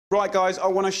Right, guys, I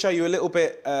want to show you a little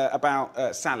bit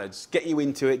about salads, get you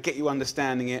into it, get you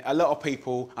understanding it. A lot of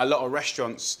people, a lot of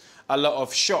restaurants, a lot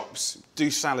of shops do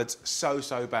salads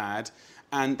so bad,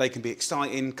 and they can be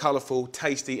exciting, colourful,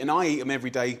 tasty, and I eat them every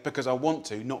day because I want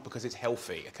to, not because it's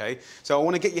healthy, okay? So I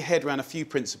want to get your head around a few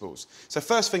principles. So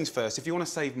first things first, if you want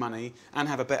to save money and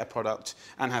have a better product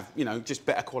and have, you know, just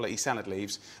better quality salad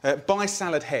leaves, buy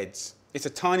salad heads. It's a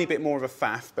tiny bit more of a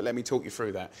faff, but let me talk you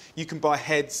through that. You can buy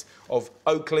heads of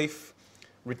oak leaf,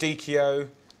 radicchio,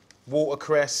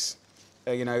 watercress,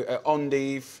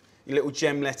 endive, your little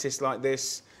gem lettuce like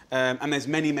this, and there's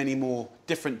many more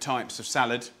different types of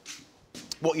salad.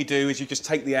 What you do is you just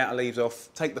take the outer leaves off,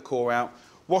 take the core out,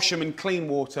 wash them in clean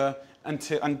water,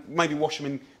 and maybe wash them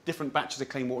in different batches of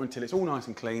clean water until it's all nice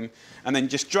and clean, and then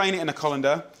just drain it in a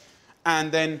colander.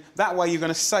 And then that way you're going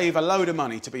to save a load of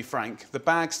money, to be frank. The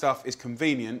bag stuff is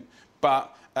convenient,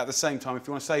 but at the same time, if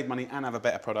you want to save money and have a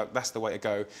better product, that's the way to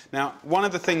go. Now, one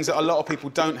of the things that a lot of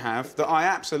people don't have, that I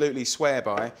absolutely swear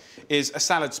by, is a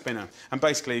salad spinner. And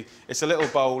basically, it's a little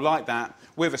bowl like that,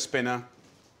 with a spinner,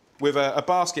 with a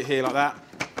basket here like that,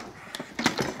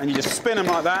 and you just spin them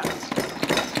like that.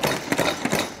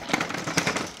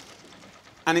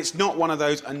 And it's not one of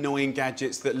those annoying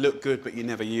gadgets that look good but you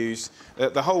never use.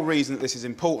 The whole reason that this is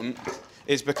important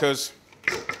is because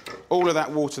all of that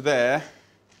water there,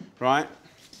 right,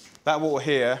 that water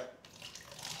here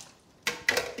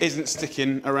isn't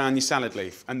sticking around your salad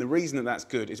leaf. And the reason that that's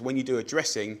good is when you do a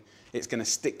dressing, it's going to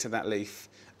stick to that leaf.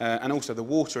 And also the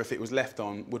water, if it was left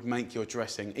on, would make your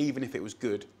dressing, even if it was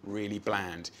good, really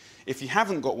bland. If you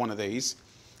haven't got one of these,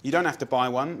 you don't have to buy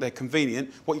one, they're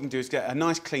convenient. What you can do is get a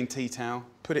nice clean tea towel,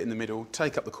 put it in the middle,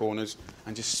 take up the corners,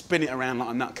 and just spin it around like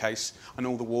a nutcase, and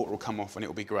all the water will come off and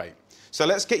it'll be great. So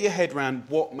let's get your head around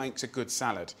what makes a good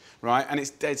salad, right? And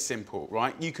it's dead simple,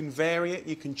 right? You can vary it,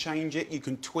 you can change it, you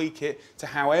can tweak it to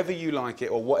however you like it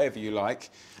or whatever you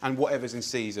like, and whatever's in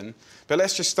season. But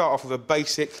let's just start off with a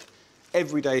basic,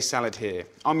 everyday salad here.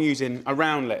 I'm using a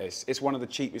round lettuce. It's one of the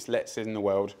cheapest lettuces in the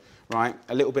world, right?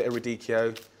 A little bit of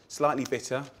radicchio, slightly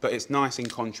bitter, but it's nice in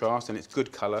contrast and it's good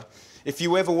colour. If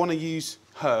you ever want to use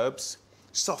herbs,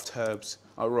 soft herbs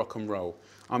are rock and roll.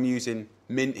 I'm using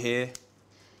mint here.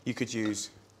 You could use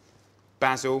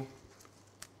basil.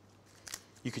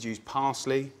 You could use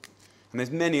parsley. And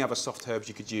there's many other soft herbs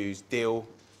you could use. Dill,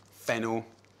 fennel,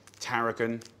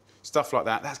 tarragon, stuff like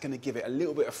that. That's going to give it a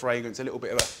little bit of fragrance, a little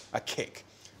bit of a kick.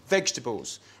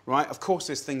 Vegetables, right? Of course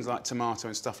there's things like tomato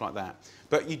and stuff like that,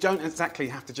 but you don't exactly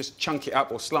have to just chunk it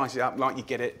up or slice it up like you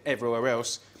get it everywhere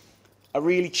else. A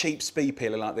really cheap speed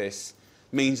peeler like this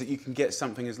means that you can get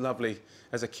something as lovely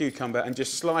as a cucumber and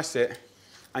just slice it,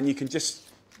 and you can just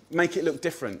make it look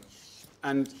different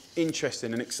and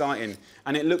interesting and exciting,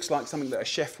 and it looks like something that a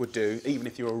chef would do even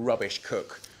if you're a rubbish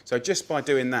cook. So just by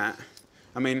doing that,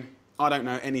 I mean, I don't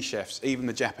know any chefs, even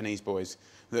the Japanese boys,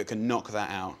 that can knock that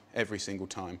out every single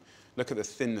time. Look at the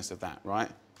thinness of that, right?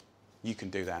 You can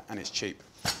do that, and it's cheap.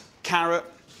 Carrot,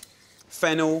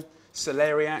 fennel,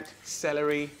 celeriac,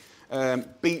 celery,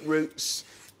 beetroots,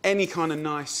 any kind of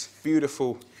nice,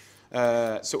 beautiful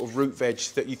sort of root veg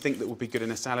that you think that would be good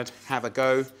in a salad, have a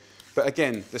go. But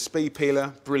again, the speed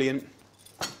peeler, brilliant.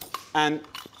 And,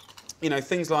 you know,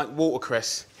 things like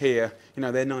watercress here, you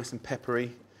know, they're nice and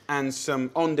peppery. And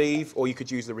some endive, or you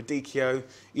could use the radicchio,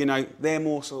 you know, they're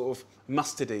more sort of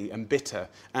mustardy and bitter.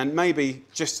 And maybe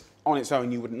just on its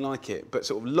own you wouldn't like it, but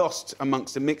sort of lost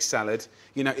amongst a mixed salad,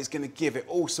 you know, it's going to give it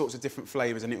all sorts of different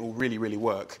flavours and it will really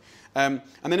work. And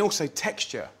then also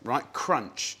texture, right?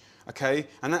 Crunch, okay?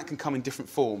 And that can come in different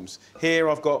forms. Here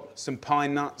I've got some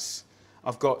pine nuts,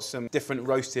 I've got some different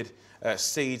roasted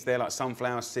seeds there, like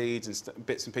sunflower seeds and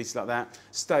bits and pieces like that.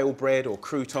 Stale bread, or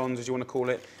croutons, as you want to call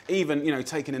it. Even, you know,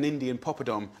 taking an Indian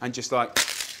poppadom and just like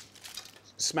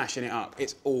smashing it up.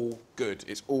 It's all good.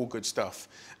 It's all good stuff.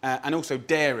 And also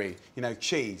dairy, you know,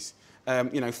 cheese.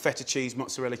 You know, feta cheese,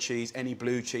 mozzarella cheese, any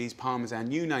blue cheese,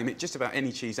 parmesan, you name it. Just about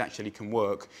any cheese actually can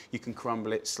work. You can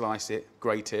crumble it, slice it,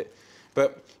 grate it.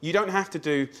 But you don't have to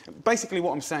do... Basically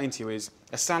what I'm saying to you is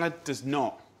a salad does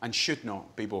not and should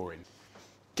not be boring.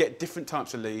 Get different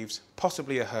types of leaves,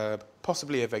 possibly a herb,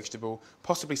 possibly a vegetable,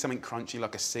 possibly something crunchy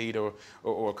like a seed or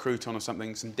a crouton or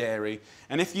something, some dairy.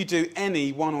 And if you do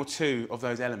any one or two of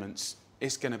those elements,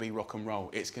 it's going to be rock and roll.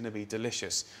 It's going to be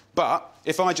delicious. But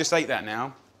if I just ate that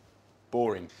now,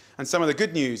 boring. And some of the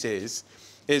good news is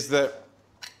that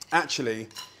actually,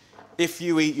 if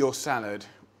you eat your salad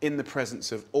in the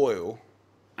presence of oil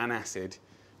and acid,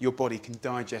 your body can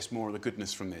digest more of the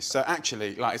goodness from this. So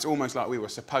actually, like, it's almost like we were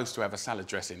supposed to have a salad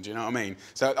dressing, do you know what I mean?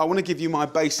 So I want to give you my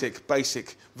basic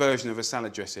version of a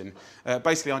salad dressing.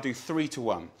 Basically, I do 3 to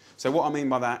 1. So what I mean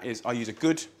by that is I use a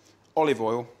good olive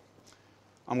oil.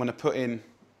 I'm going to put in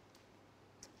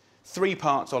 3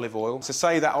 parts olive oil. So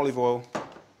say that olive oil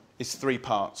is 3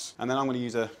 parts. And then I'm going to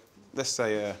use let's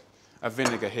say a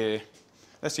vinegar here.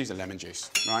 Let's use a lemon juice,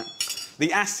 right?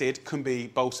 The acid can be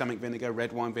balsamic vinegar,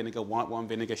 red wine vinegar, white wine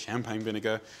vinegar, champagne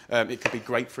vinegar. It could be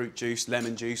grapefruit juice,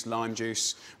 lemon juice, lime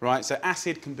juice, right? So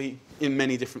acid can be in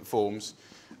many different forms.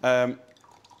 As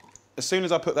soon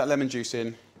as I put that lemon juice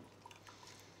in,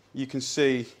 you can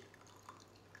see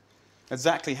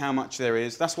exactly how much there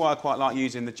is. That's why I quite like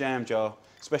using the jam jar,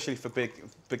 especially for big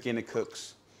beginner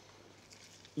cooks.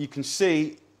 You can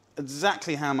see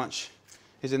exactly how much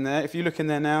is in there. If you look in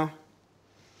there now,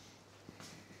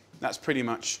 that's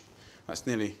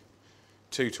nearly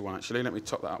 2 to 1 actually. Let me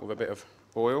top that up with a bit of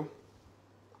oil.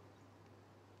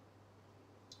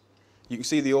 You can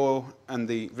see the oil and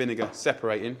the vinegar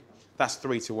separating. That's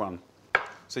 3 to 1.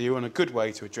 So you're on a good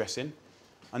way to a dressing.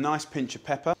 A nice pinch of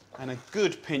pepper and a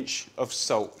good pinch of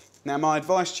salt. Now my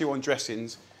advice to you on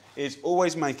dressings is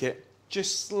always make it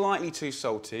just slightly too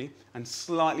salty and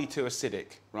slightly too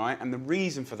acidic, right? And the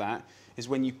reason for that is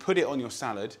when you put it on your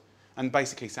salad, and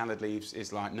basically salad leaves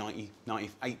is like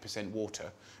 98% water,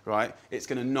 right? It's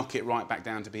going to knock it right back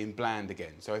down to being bland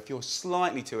again. So if you're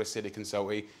slightly too acidic and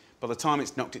salty, by the time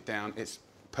it's knocked it down, it's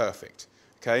perfect,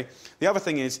 okay? The other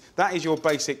thing is, that is your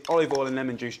basic olive oil and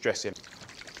lemon juice dressing.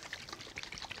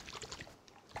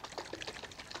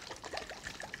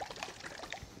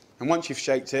 And once you've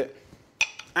shaked it,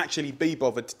 actually be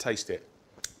bothered to taste it.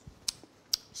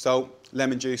 Salt,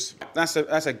 lemon juice, that's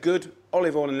a good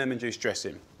olive oil and lemon juice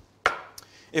dressing.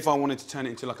 If I wanted to turn it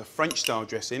into like a French style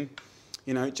dressing,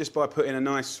 you know, just by putting a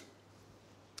nice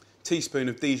teaspoon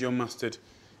of Dijon mustard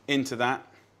into that,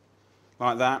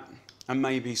 like that, and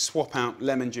maybe swap out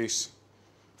lemon juice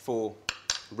for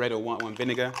red or white wine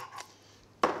vinegar.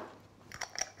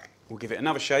 We'll give it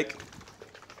another shake.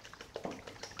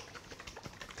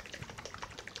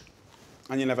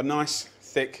 And you'll have a nice,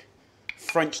 thick,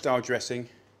 French style dressing.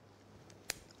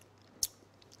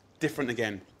 Different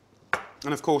again.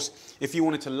 And of course, if you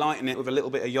wanted to lighten it with a little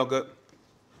bit of yogurt,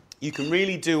 you can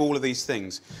really do all of these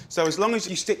things. So as long as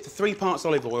you stick to 3 parts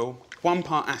olive oil, 1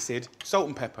 part acid, salt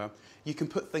and pepper, you can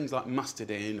put things like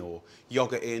mustard in, or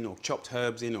yogurt in, or chopped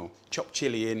herbs in, or chopped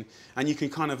chilli in, and you can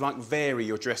kind of like vary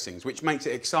your dressings, which makes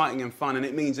it exciting and fun, and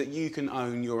it means that you can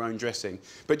own your own dressing.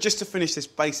 But just to finish this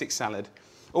basic salad,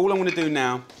 all I'm going to do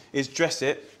now is dress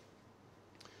it.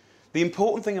 The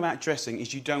important thing about dressing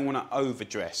is you don't want to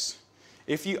overdress.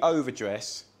 If you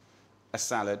overdress a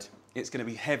salad, it's going to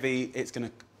be heavy,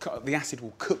 the acid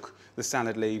will cook the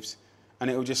salad leaves, and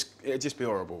it'll just be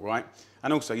horrible, right?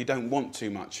 And also, you don't want too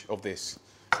much of this,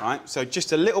 right? So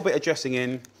just a little bit of dressing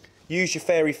in, use your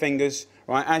fairy fingers,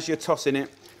 right? As you're tossing it,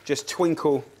 just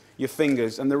twinkle your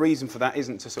fingers, and the reason for that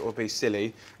isn't to sort of be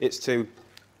silly, it's to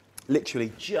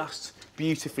literally just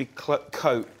beautifully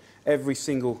coat every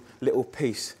single little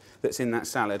piece that's in that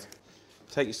salad.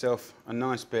 Take yourself a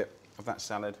nice bit of that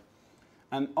salad.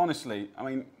 And honestly, I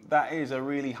mean, that is a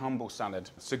really humble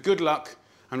salad. So good luck,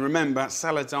 and remember,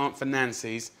 salads aren't for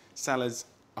Nancy's, salads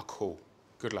are cool.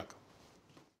 Good luck.